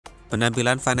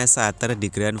Penampilan Vanessa di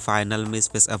Grand Final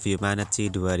Miss Face of Humanity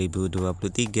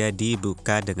 2023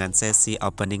 dibuka dengan sesi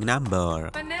opening number.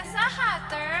 Vanessa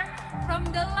from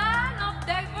the land of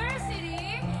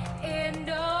diversity,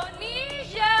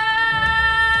 Indonesia.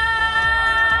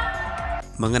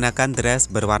 Mengenakan dress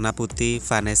berwarna putih,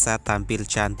 Vanessa tampil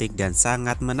cantik dan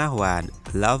sangat menawan.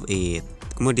 Love it.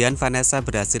 Kemudian Vanessa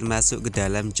berhasil masuk ke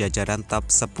dalam jajaran top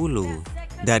 10.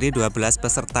 Dari 12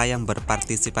 peserta yang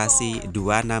berpartisipasi,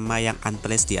 2 nama yang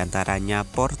unplaced diantaranya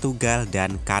Portugal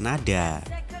dan Kanada.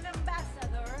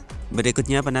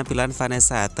 Berikutnya penampilan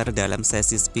Vanessa dalam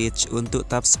sesi speech untuk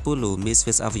top 10 Miss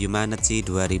Face of Humanity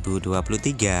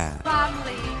 2023.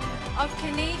 Family of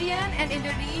Canadian and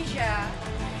Indonesia,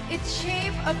 it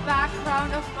shaped a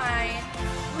background of mine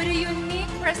with a unique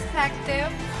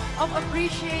perspective of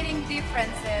appreciating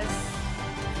differences.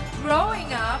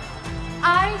 Growing up,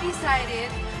 I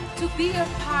decided to be a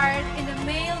part in the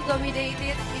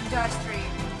male-dominated industry,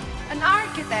 an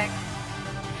architect.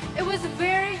 It was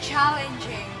very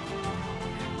challenging,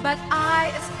 but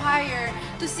I aspire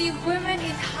to see women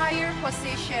in higher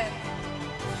position.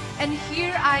 And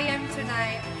here I am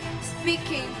tonight,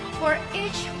 speaking for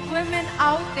each woman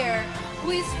out there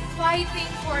who is fighting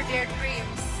for their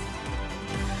dreams.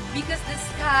 Because the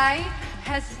sky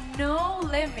has no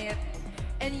limit,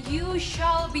 and you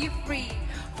shall be free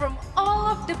from all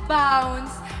of the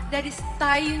bounds that is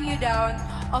tying you down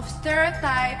of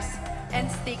stereotypes and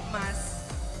stigmas.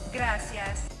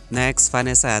 Gracias. Next,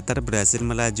 Vanessa berhasil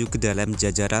melaju ke dalam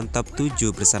jajaran top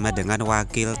 7 bersama dengan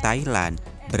wakil Thailand,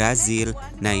 Brazil,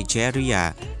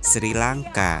 Nigeria, Sri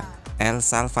Lanka, El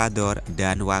Salvador,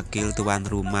 dan wakil tuan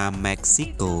rumah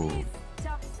Meksiko.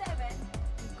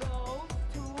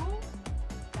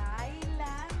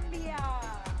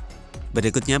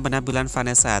 Berikutnya penampilan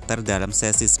Vanessa dalam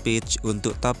sesi speech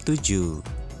untuk top 7.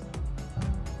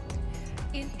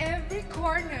 In every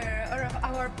corner of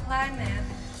our planet,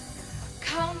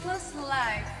 countless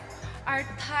lives are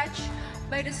touched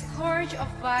by the scourge of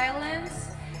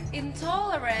violence,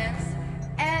 intolerance,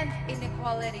 and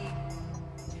inequality.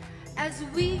 As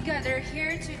we gather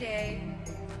here today,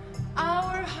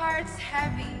 our hearts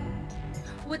heavy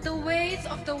with the weight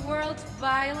of the world's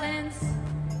violence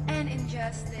and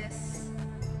injustice.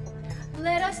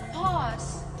 Let us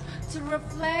pause to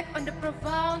reflect on the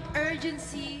profound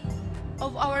urgency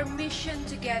of our mission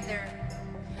together,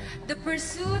 the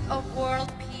pursuit of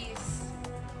world peace.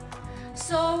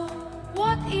 So,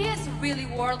 what is really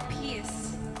world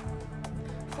peace?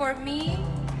 For me,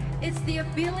 it's the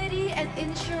ability and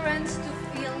insurance to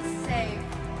feel safe.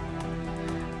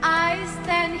 I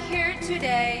stand here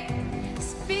today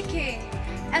speaking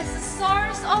as a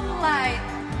source of light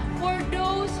for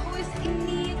those who is in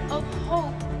need of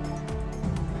hope.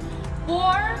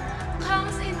 War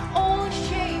comes in all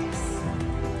shapes,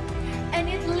 and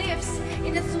it leaves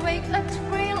in its wake a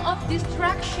trail of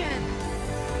destruction,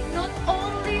 not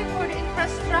only for the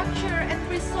infrastructure and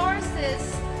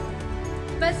resources,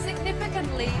 but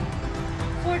significantly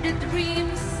for the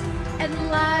dreams and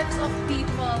lives of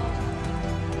people.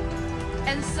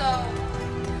 And so,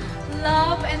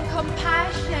 love and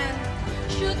compassion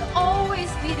should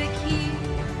always be the key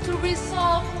to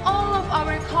resolve all of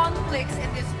our conflicts in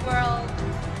this world.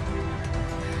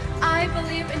 I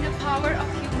believe in the power of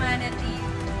humanity.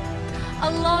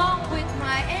 Along with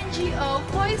my NGO,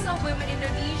 Voice of Women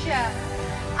Indonesia,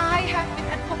 I have been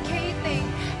advocating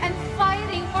and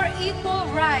fighting for equal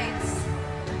rights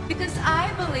because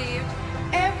I believe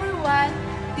everyone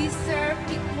deserves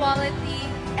equality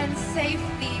and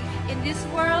safety in this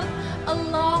world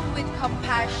along with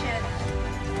compassion.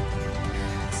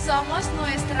 Somos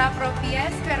nuestra propia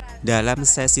esperanza. Dalam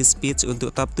sesi speech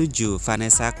untuk top 7,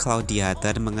 Vanessa Claudia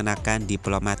mengenakan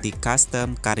diplomatic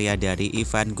custom karya dari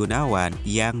Ivan Gunawan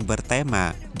yang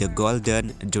bertema The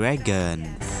Golden Dragon.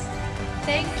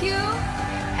 Thank you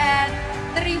and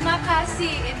terima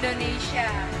kasih Indonesia.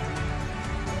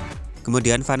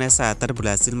 Kemudian Vanessa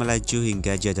berhasil melaju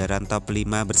hingga jajaran top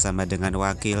 5 bersama dengan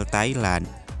wakil Thailand,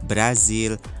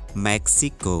 Brazil,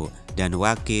 Meksiko, dan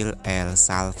wakil El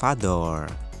Salvador.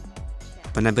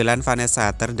 Penampilan Vanessa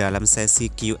dalam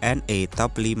sesi Q&A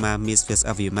top 5 Miss Face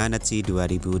of Humanity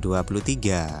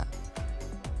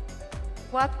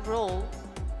 2023. What role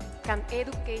can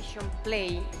education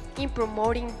play in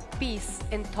promoting peace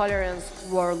and tolerance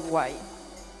worldwide?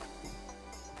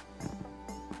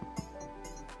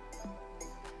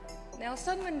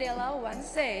 Nelson Mandela once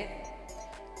said,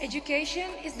 "Education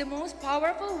is the most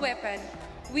powerful weapon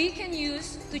we can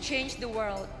use to change the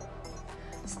world."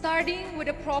 Starting with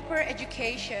a proper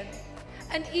education,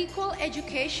 an equal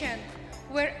education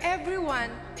where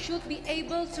everyone should be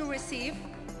able to receive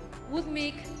would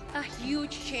make a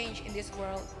huge change in this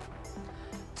world.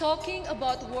 Talking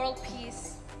about world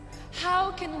peace,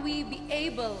 how can we be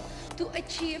able to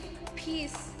achieve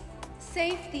peace,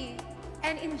 safety,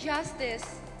 and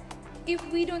injustice if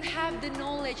we don't have the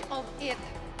knowledge of it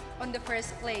on the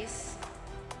first place?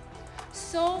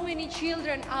 So many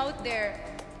children out there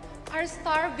are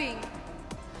starving,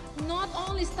 not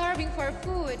only starving for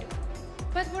food,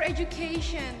 but for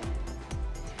education.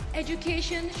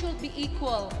 Education should be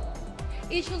equal.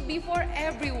 It should be for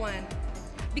everyone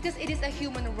because it is a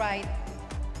human right.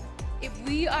 If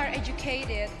we are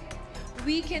educated,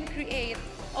 we can create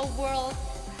a world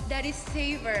that is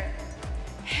safer,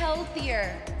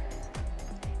 healthier,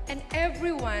 and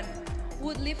everyone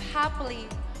would live happily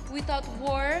without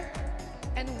war,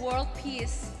 and world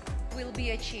peace will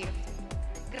be achieved.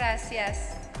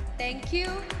 Gracias. Thank you.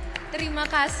 Terima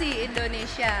kasih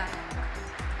Indonesia.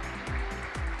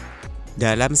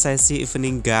 Dalam sesi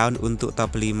evening gown untuk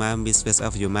top 5 Miss Face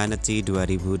of Humanity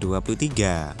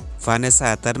 2023,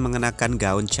 Vanessa mengenakan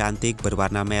gaun cantik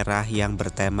berwarna merah yang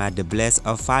bertema The Blaze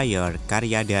of Fire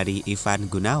karya dari Ivan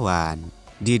Gunawan.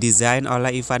 Didesain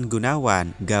oleh Ivan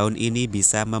Gunawan, gaun ini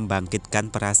bisa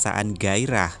membangkitkan perasaan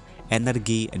gairah,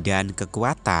 energi, dan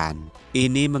kekuatan.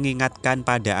 Ini mengingatkan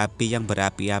pada api yang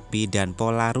berapi-api dan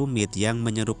pola rumit yang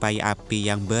menyerupai api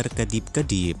yang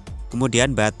berkedip-kedip.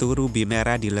 Kemudian batu rubi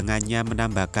merah di lengannya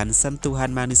menambahkan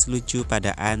sentuhan manis lucu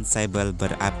pada ensemble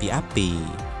berapi-api.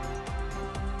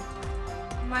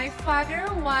 My father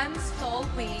once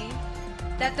told me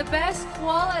that the best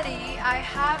quality I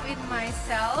have in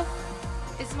myself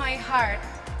is my heart.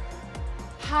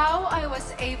 How I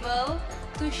was able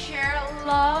to share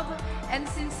love and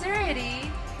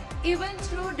sincerity even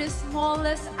through the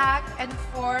smallest act and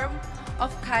form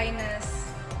of kindness.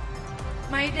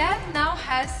 My dad now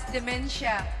has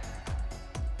dementia.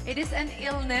 It is an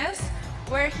illness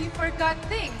where he forgot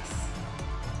things,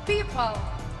 people,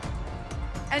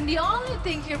 and the only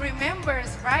thing he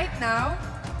remembers right now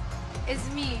is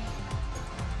me.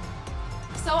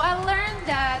 So I learned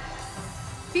that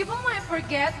people might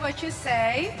forget what you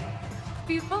say,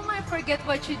 people might forget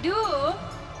what you do,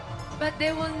 but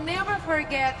they will never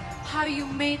forget how you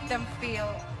made them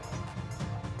feel.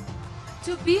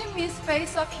 To be Miss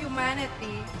Face of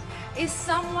Humanity is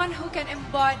someone who can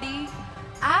embody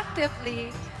actively,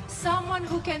 someone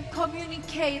who can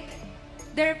communicate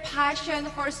their passion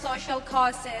for social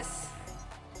causes,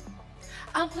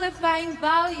 amplifying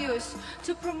values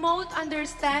to promote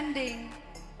understanding,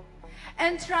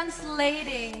 and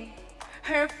translating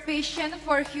her vision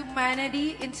for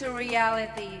humanity into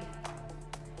reality.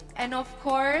 And of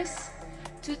course,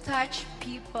 to touch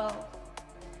people,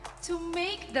 to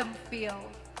make them feel.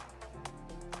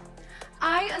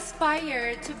 I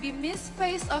aspire to be Miss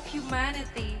Face of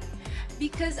Humanity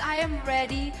because I am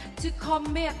ready to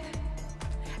commit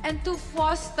and to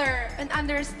foster an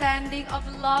understanding of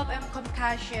love and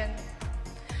compassion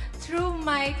through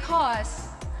my cause,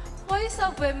 Voice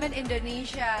of Women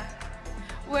Indonesia,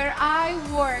 where I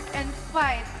work and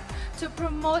fight to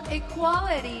promote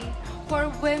equality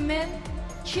for women,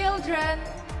 children,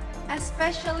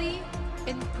 especially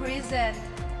in prison.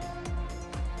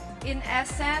 In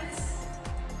essence,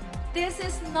 this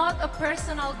is not a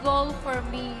personal goal for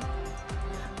me,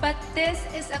 but this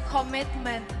is a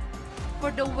commitment for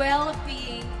the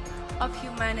well-being of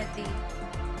humanity.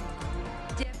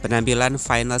 Penampilan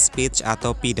final speech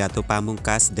atau pidato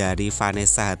pamungkas dari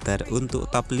Vanessa untuk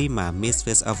top 5 Miss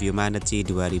Face of Humanity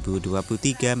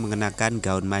 2023 mengenakan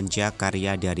gaun manja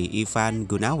karya dari Ivan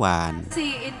Gunawan.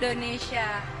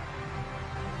 Indonesia.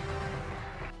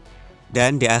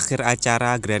 Dan di akhir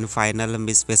acara Grand Final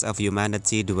Miss Face of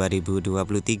Humanity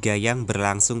 2023 yang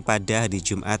berlangsung pada hari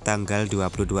Jumat tanggal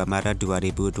 22 Maret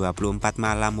 2024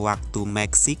 malam waktu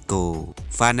Meksiko,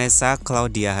 Vanessa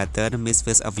Claudia Hatter Miss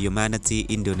Face of Humanity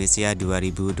Indonesia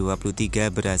 2023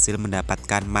 berhasil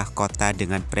mendapatkan mahkota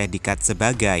dengan predikat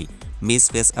sebagai Miss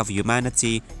Face of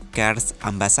Humanity Cares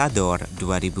Ambassador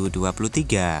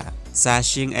 2023.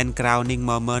 Sashing and crowning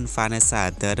moment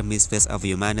Vanessa Miss Face of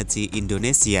Humanity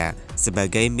Indonesia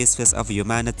sebagai Miss Face of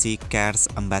Humanity Cares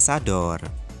Ambassador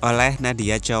oleh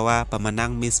Nadia Chowa,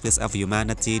 pemenang Miss Face of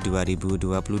Humanity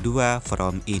 2022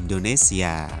 from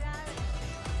Indonesia.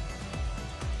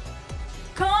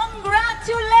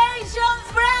 Congratulations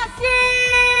Brazil!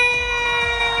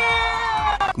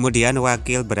 Kemudian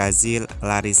wakil Brazil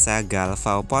Larissa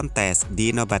Galvão Pontes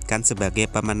dinobatkan sebagai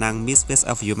pemenang Miss Face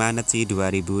of Humanity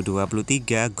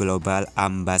 2023 Global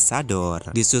Ambassador,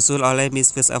 disusul oleh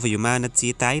Miss Face of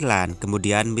Humanity Thailand,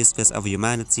 kemudian Miss Face of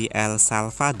Humanity El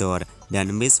Salvador,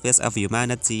 dan Miss Face of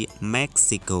Humanity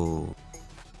Meksiko.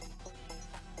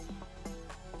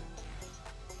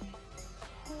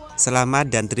 Selamat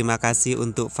dan terima kasih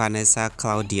untuk Vanessa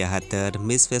Claudia Hatter,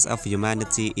 Miss Face of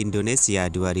Humanity Indonesia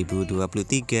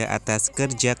 2023 atas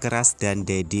kerja keras dan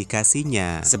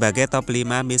dedikasinya sebagai top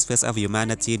 5 Miss Face of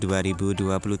Humanity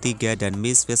 2023 dan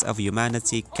Miss Face of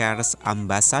Humanity Cares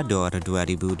Ambassador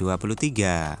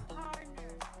 2023.